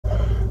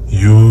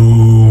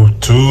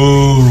YouTube.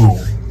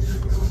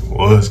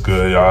 What's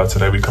good, y'all?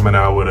 Today we coming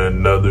out with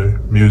another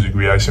music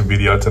reaction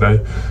video.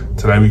 Today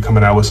we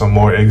coming out with some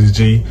more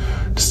XG.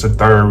 This is the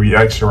third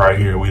reaction right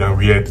here. We done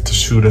reacted to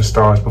Shooting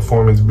Stars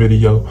performance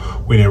video.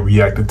 We done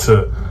reacted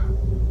to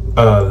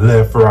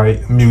Left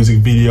Right music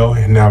video,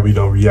 and now we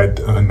don't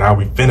react. Now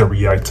we finna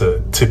react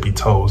to Tippy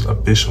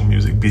official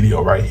music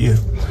video right here.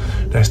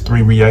 That's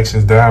 3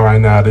 reactions down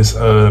right now. This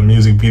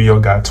music video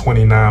got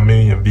 29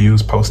 million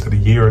views, posted a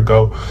year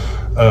ago.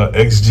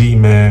 XG,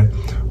 man,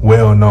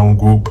 well-known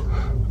group,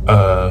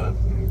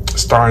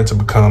 starting to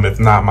become, if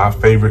not my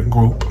favorite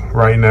group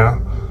right now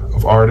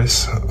of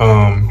artists.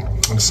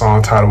 The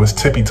song title was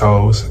Tippy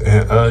Toes,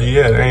 and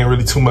yeah, there ain't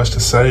really too much to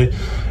say.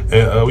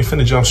 And we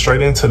finna jump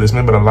straight into this.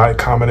 Remember to like,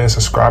 comment, and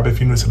subscribe if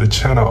you're new to the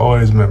channel.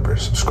 Always remember,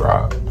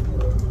 subscribe.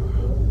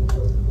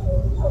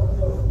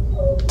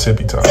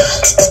 Tippy Toes.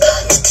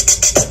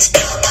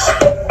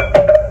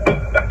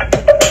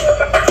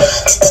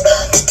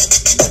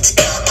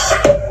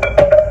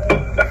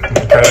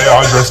 Okay, they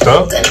all dressed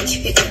up. Gonna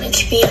keep you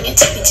on your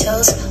tippy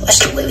toes. Watch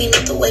the way we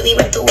move, the way we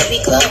rip, the way we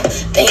glow.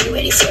 They ain't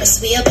ready for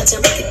us, we about to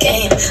wreck the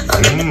game.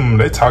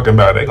 They talking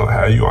about they gonna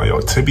have you on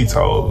your tippy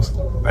toes.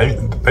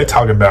 They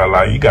talking about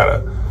like you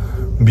gotta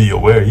be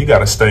aware, you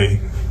gotta stay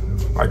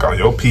like on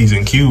your P's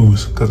and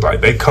Q's, cause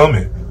like they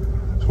coming.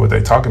 So what they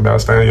talking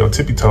about, stay on your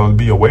tippy toes,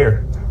 be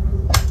aware.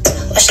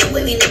 Watch the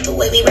way we move, the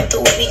way we rip,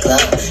 the way we glow.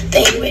 They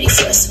ain't ready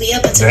for us, we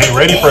about to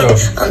wreck the game.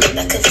 On the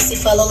back of us, they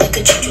follow like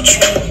a choo-choo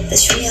train.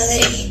 That's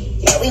reality.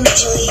 Yeah, we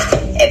majorly.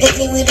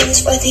 Everything we do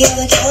is worth the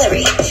other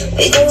calorie.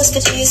 We go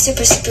spit to you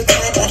super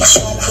quiet, about to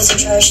show them who's in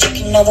charge,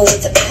 taking over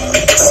with the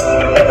pilots.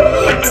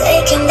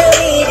 Taking the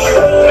lead,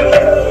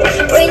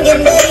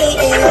 bringing the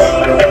heat in.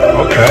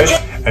 Okay.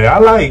 Hey, I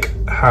like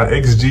how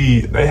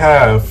XG, they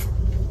have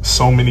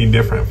so many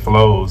different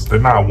flows. They're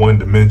not one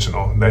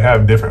dimensional. They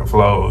have different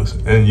flows,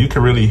 and you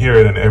can really hear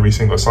it in every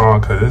single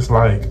song, because it's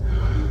like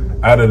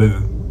out of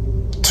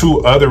the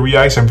 2 other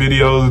reaction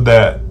videos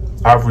that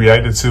I've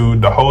reacted to,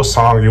 the whole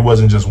song, it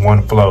wasn't just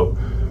one flow.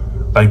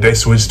 Like they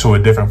switched to a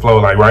different flow.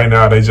 Like right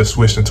now, they just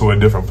switched into a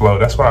different flow.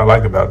 That's what I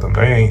like about them.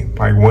 They ain't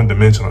like one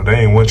dimensional. They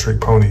ain't one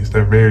trick ponies.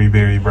 They're very,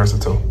 very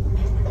versatile.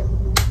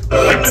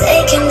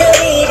 Taking the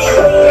lead,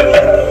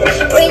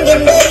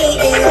 bringing the heat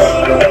in.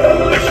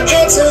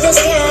 Head to the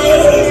sky.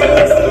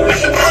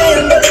 I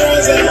am the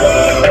crazy.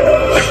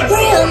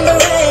 We're on the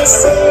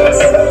rise.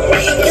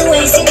 You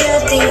ain't seen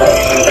nothing.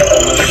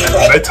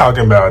 They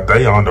talking about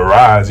they on the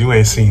rise. You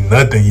ain't seen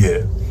nothing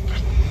yet.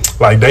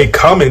 Like they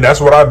coming. That's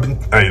what I've been.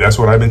 Hey, that's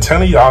what I've been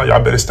telling y'all.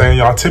 Y'all better stay on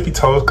y'all tippy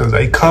toes, cause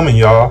they coming,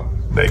 y'all.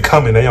 They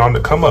coming. They on the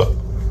come up.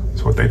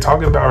 That's what they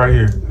talking about right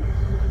here.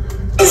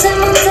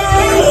 Gonna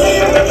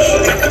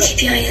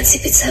keep you on your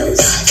tippy toes.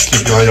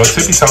 Keep you on your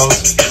tippy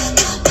toes.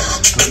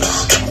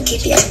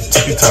 Keep you on your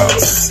Tippy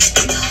toes.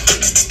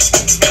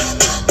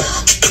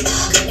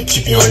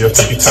 Keep you on your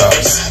tippy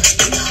toes.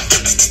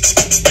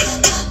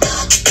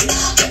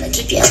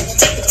 Keep you on your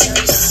tippy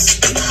toes.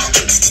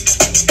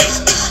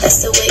 That's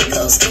the way it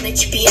goes. Gonna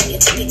keep you on your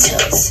tippy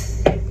toes.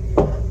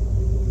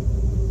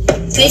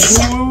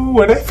 Ooh,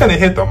 are they finna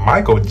hit the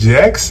Michael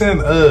Jackson?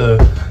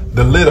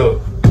 The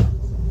little.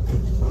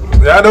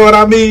 Y'all know what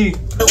I mean?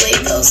 The way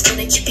it goes.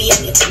 Gonna keep you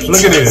on your tippy toes.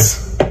 Look at this.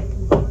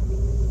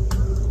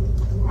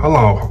 Hold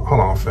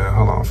on, fam.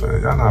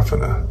 Y'all not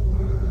finna.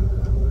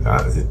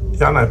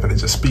 Y'all not finna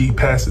just speed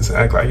past this and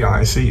act like y'all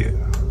ain't see it.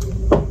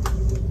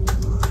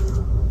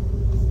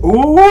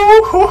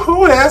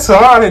 Ooh, that's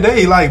hard.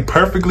 They like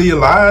perfectly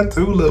aligned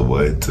too. Look,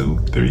 1, 2,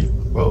 3,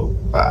 4,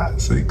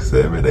 5, 6,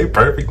 7. They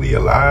perfectly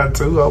aligned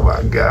too. Oh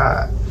my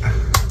God.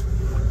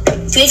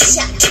 Good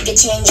shot, keep the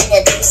change in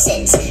the 2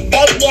 cents.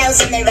 Bad gals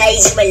in the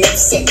rise, you a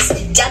nuisance.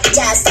 Drop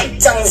jars like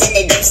tones in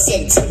the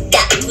nuisance.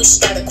 Got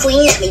pushed out a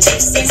queen, I mean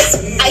 2 cents.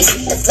 Ice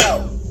the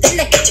flow,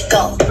 then I get you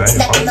go.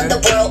 Snapping on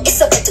the world,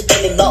 it's okay to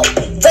give me more.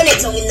 Run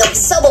it, don't you know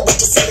it's over with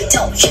your silly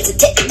toe. Here's a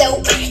tip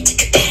though, take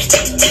it better,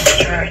 take it to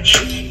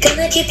church.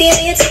 Gonna keep you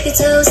on your tippy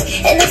toes.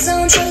 In the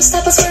zone, trying to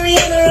stop us when we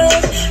on the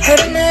road. Heard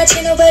a match,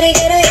 ain't nobody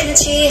got our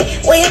energy.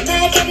 We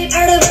pack every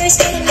part of where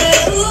it's getting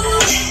mad. We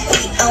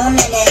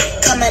owning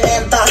it, coming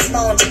in boss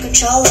mode, take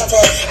control of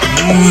it.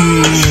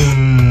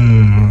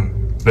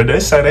 Did they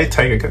say they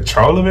taking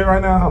control of it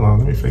right now? Hold on,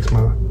 let me fix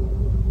mine.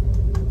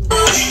 We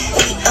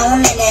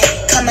owning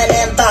it, coming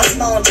in boss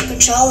mode, take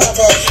control of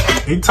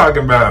it. He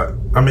talking about,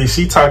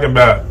 she talking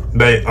about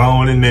they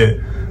owning it.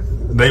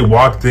 They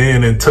walked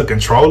in and took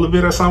control of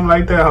it or something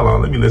like that. Hold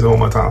on, let me listen one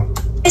more time.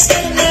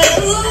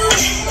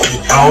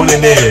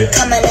 Owning it.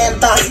 Coming in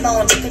boss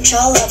mode, took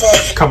control of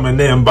it. Coming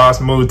in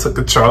boss mode, took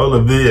control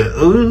of it.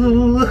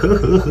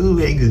 Ooh,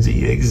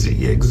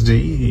 XG.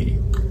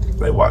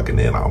 They walking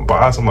in on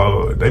boss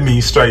mode. They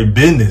mean straight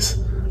business.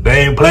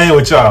 They ain't playing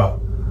with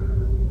y'all.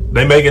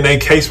 They making their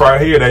case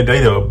right here that they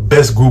the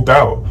best group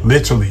out,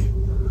 literally.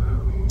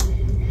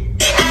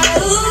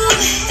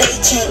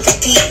 Can't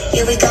compete.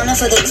 Here we going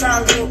for the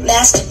crown group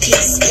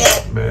masterpiece.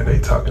 Yeah. Man, they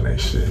talking that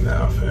shit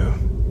now, fam.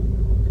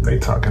 They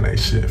talking that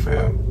shit,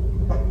 fam.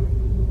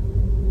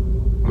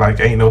 Like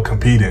ain't no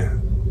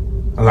competing.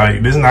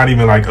 Like, this is not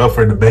even like up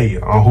for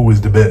debate on who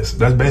is the best.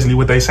 That's basically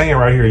what they saying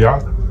right here, y'all.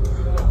 They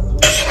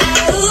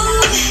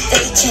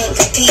can't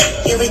compete.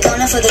 Here we go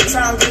now for the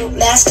crown group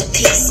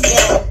masterpiece.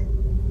 Yeah.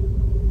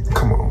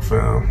 Come on,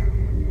 fam.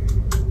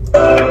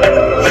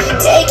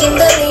 Taking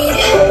the lead,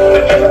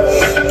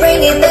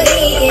 bringing the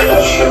heat,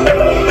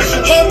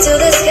 head to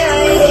the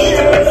sky.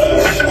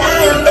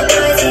 Eye on the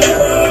prize.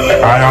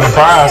 Eye on the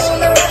prize.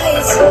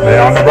 They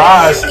on the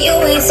rise. You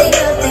ain't seen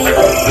nothing.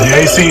 You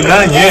ain't seen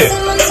nothing yet.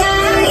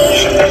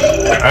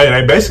 Hey,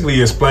 they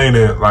basically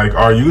explaining like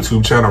our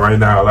YouTube channel right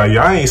now. Like,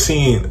 y'all ain't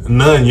seen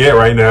none yet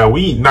right now.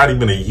 We not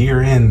even a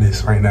year in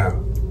this right now.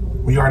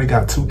 We already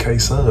got 2K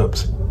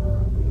subs.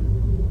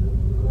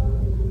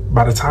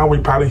 By the time we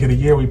probably hit a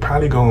year, we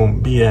probably gonna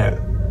be at,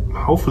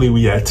 hopefully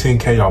we at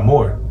 10K or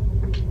more.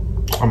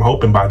 I'm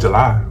hoping by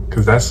July,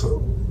 because that's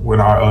when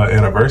our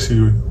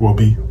anniversary will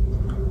be.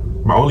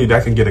 But only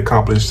that can get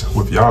accomplished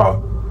with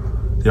y'all.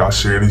 Y'all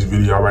share this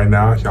video right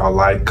now. Y'all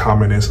like,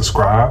 comment, and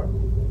subscribe.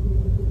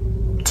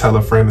 Tell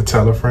a friend to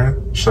tell a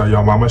friend. Show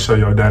your mama, show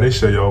your daddy,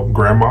 show your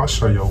grandma,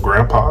 show your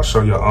grandpa,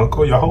 show your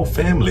uncle, your whole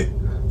family.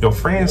 Your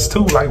friends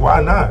too, like,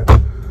 why not?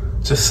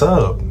 Just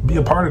sub, be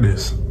a part of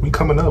this. We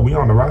coming up, we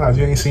on the rise.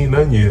 You ain't seen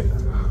nothing yet.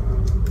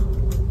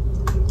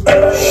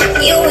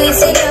 You ain't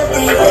seen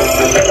nothing.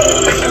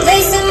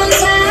 Lace in my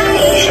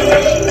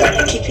tie.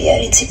 Gonna keep you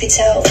on your tippy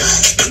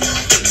toes.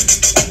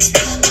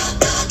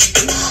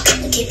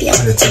 Keep you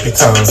on your tippy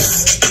toes.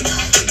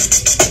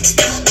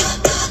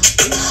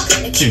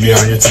 Keep you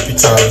on your tippy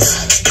toes.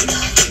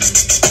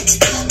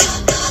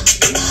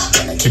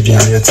 Keep you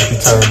on your tippy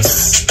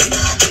toes.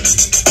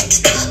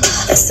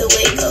 That's the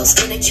way it goes.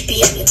 Gonna keep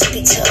you on your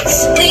tippy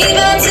toes. We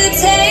about to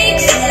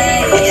take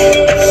flight.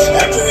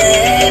 Up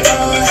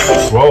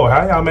level. Whoa,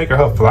 how y'all making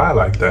her fly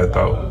like that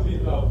though? We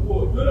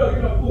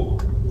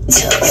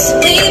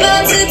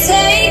about to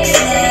take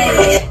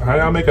flight. How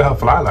y'all making her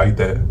fly like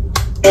that?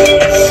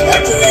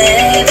 Up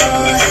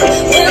level.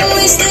 When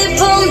we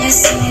slip on this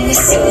song, it's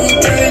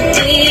super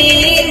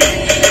deep.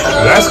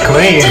 That's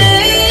clean.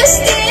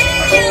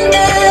 Understand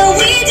that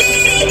we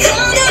didn't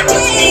come to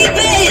play,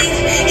 babe.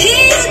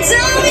 Here to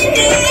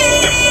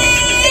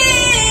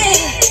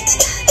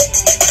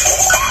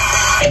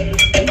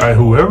dominate. Like,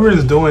 whoever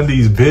is doing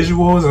these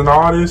visuals and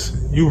all this,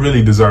 you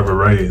really deserve a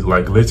raise.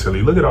 Like,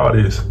 literally, look at all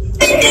this.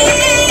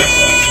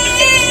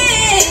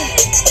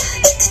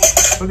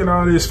 Look at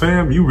all this,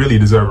 fam. You really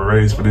deserve a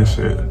raise for this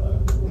shit.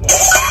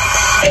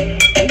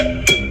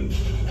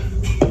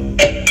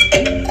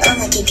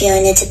 I'ma keep you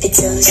on your tippy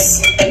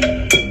toes.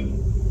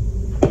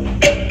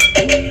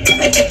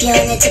 I'ma keep you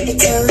on your tippy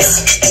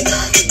toes.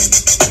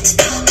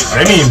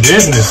 I mean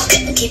business.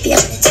 I'ma keep you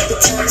on your tippy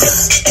toes.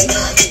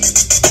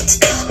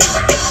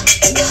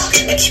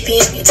 I'ma keep you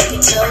on your tippy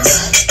toes.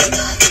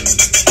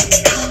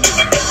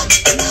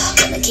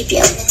 I'ma keep you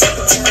on your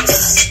tippy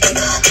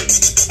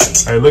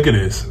toes. Hey, look at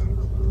this.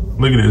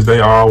 Look at this. They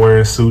all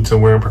wearing suits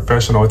and wearing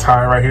professional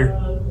attire right here.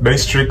 They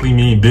strictly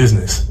mean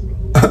business.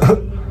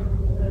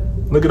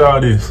 Look at all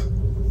this.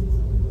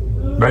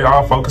 They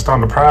all focused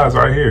on the prize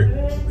right here.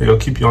 They gonna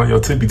keep you on your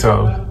tippy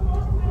toes.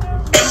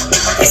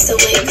 That's the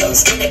way it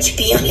goes. Gonna keep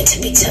you on your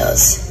tippy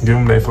toes. Give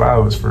them their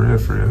flowers, for real,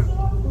 for real.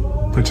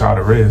 Put y'all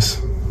to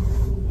rest.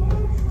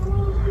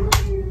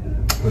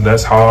 And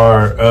that's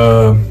hard.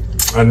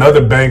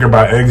 Another banger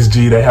by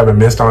XG. They haven't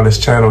missed on this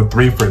channel.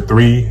 3 for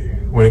 3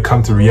 when it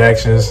comes to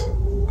reactions.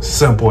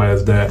 Simple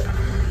as that.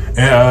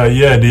 And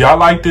yeah, do y'all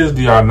like this?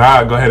 Do y'all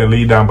not? Go ahead and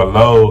leave down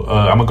below.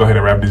 I'm gonna go ahead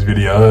and wrap this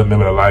video up.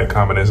 Remember to like,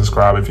 comment, and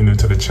subscribe if you're new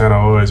to the channel.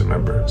 Always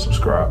remember,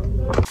 subscribe.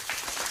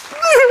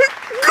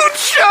 Good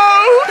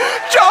show!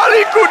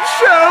 Charlie, good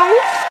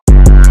show!